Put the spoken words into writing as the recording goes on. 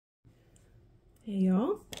Hey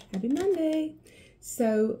y'all, happy Monday.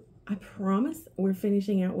 So I promise we're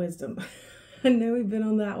finishing out wisdom. I know we've been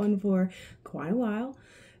on that one for quite a while.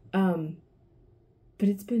 But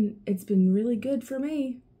it's been really good for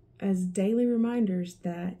me as daily reminders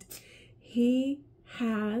that he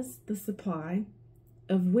has the supply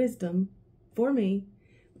of wisdom for me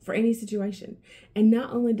for any situation. And not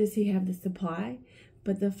only does he have the supply,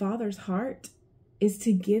 but the Father's heart is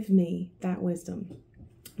to give me that wisdom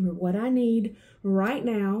for what I need right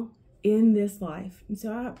now in this life. And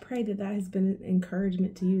so I pray that that has been an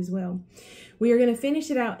encouragement to you as well. We are going to finish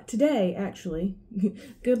it out today, actually.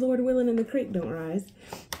 Good Lord willing and the creek don't rise.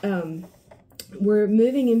 We're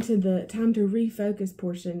moving into the time to refocus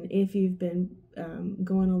portion if you've been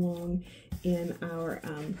going along in our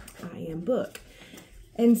I Am book.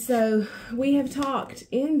 And so we have talked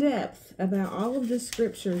in depth about all of the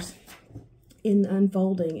scriptures in the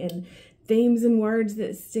unfolding and themes and words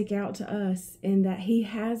that stick out to us, and that he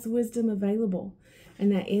has wisdom available, and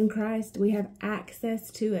that in Christ we have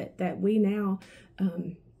access to it, that we now,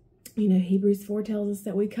 Hebrews 4 tells us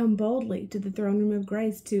that we come boldly to the throne room of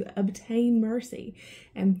grace to obtain mercy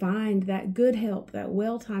and find that good help, that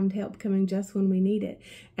well-timed help coming just when we need it.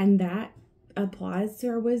 And that applies to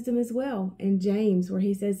our wisdom as well in James, where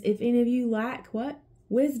he says, if any of you lack what?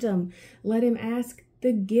 Wisdom, let him ask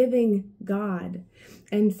the giving God.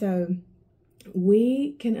 And so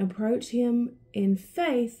we can approach him in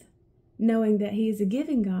faith, knowing that he is a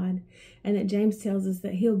giving God, and that James tells us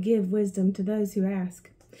that he'll give wisdom to those who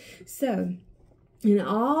ask. So, in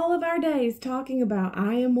all of our days talking about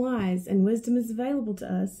I am wise and wisdom is available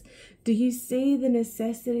to us, do you see the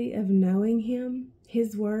necessity of knowing him,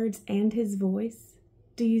 his words, and his voice?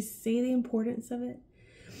 Do you see the importance of it?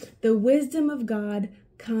 The wisdom of God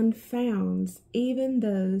confounds even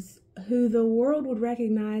those who the world would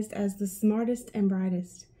recognize as the smartest and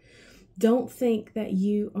brightest. Don't think that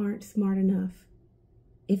you aren't smart enough.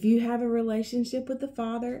 If you have a relationship with the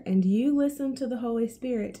Father and you listen to the Holy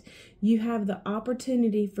Spirit, you have the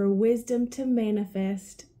opportunity for wisdom to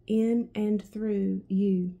manifest in and through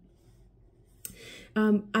you.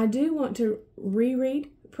 I do want to reread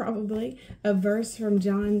probably a verse from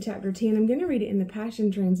John chapter 10. I'm going to read it in the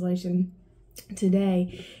Passion Translation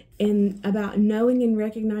today, about knowing and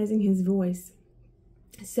recognizing his voice.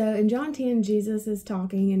 So in John 10, Jesus is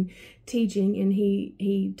talking and teaching, and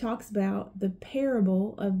he talks about the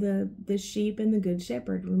parable of the sheep and the good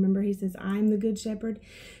shepherd. Remember, he says, I'm the good shepherd.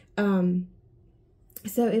 So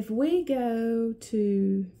if we go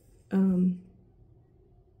to,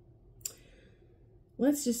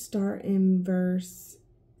 let's just start in verse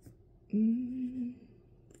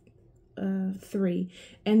 3.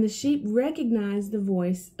 And the sheep recognize the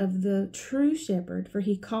voice of the true shepherd, for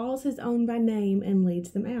he calls his own by name and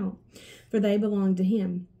leads them out, for they belong to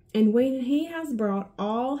him. And when he has brought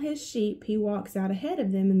all his sheep, he walks out ahead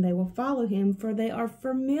of them, and they will follow him, for they are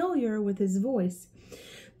familiar with his voice.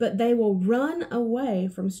 But they will run away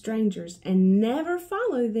from strangers and never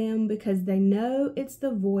follow them, because they know it's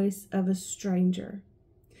the voice of a stranger.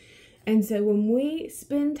 And so when we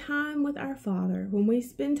spend time with our Father, when we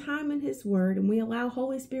spend time in his word, and we allow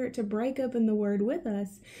Holy Spirit to break open the word with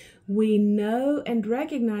us, we know and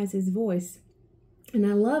recognize his voice. And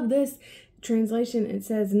I love this translation. It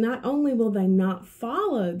says, not only will they not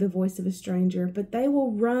follow the voice of a stranger, but they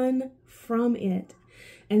will run from it.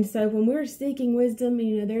 And so when we're seeking wisdom,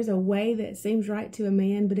 there's a way that seems right to a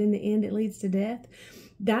man, but in the end it leads to death.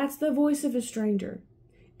 That's the voice of a stranger.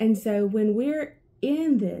 And so when we're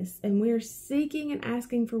in this and we're seeking and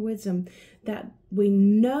asking for wisdom, that we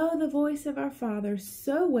know the voice of our Father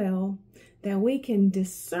so well that we can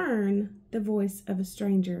discern the voice of a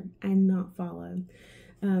stranger and not follow.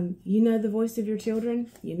 You know the voice of your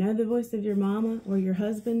children, you know the voice of your mama or your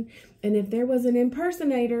husband, and if there was an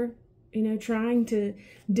impersonator, trying to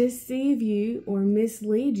deceive you or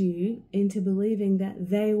mislead you into believing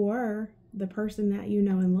that they were the person that you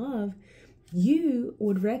know and love, you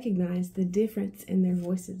would recognize the difference in their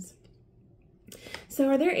voices. So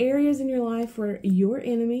are there areas in your life where your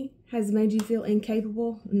enemy has made you feel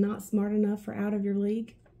incapable, not smart enough, or out of your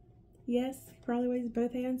league? Yes, probably raise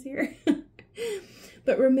both hands here.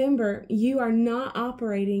 But remember, you are not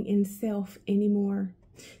operating in self anymore.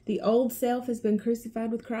 The old self has been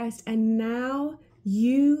crucified with Christ, and now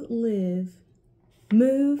you live,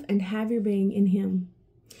 move, and have your being in him.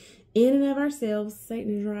 In and of ourselves,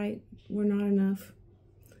 Satan is right. We're not enough.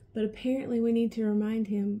 But apparently we need to remind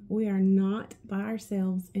him we are not by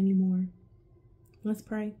ourselves anymore. Let's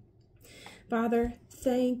pray. Father,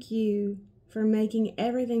 thank you for making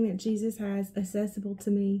everything that Jesus has accessible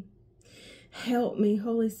to me. Help me,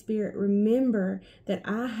 Holy Spirit, remember that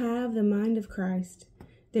I have the mind of Christ.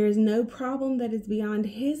 There is no problem that is beyond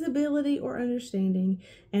his ability or understanding,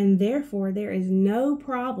 and therefore there is no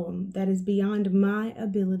problem that is beyond my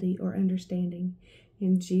ability or understanding.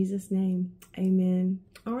 In Jesus' name, amen.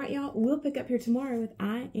 All right, y'all, we'll pick up here tomorrow with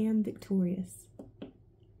I Am Victorious.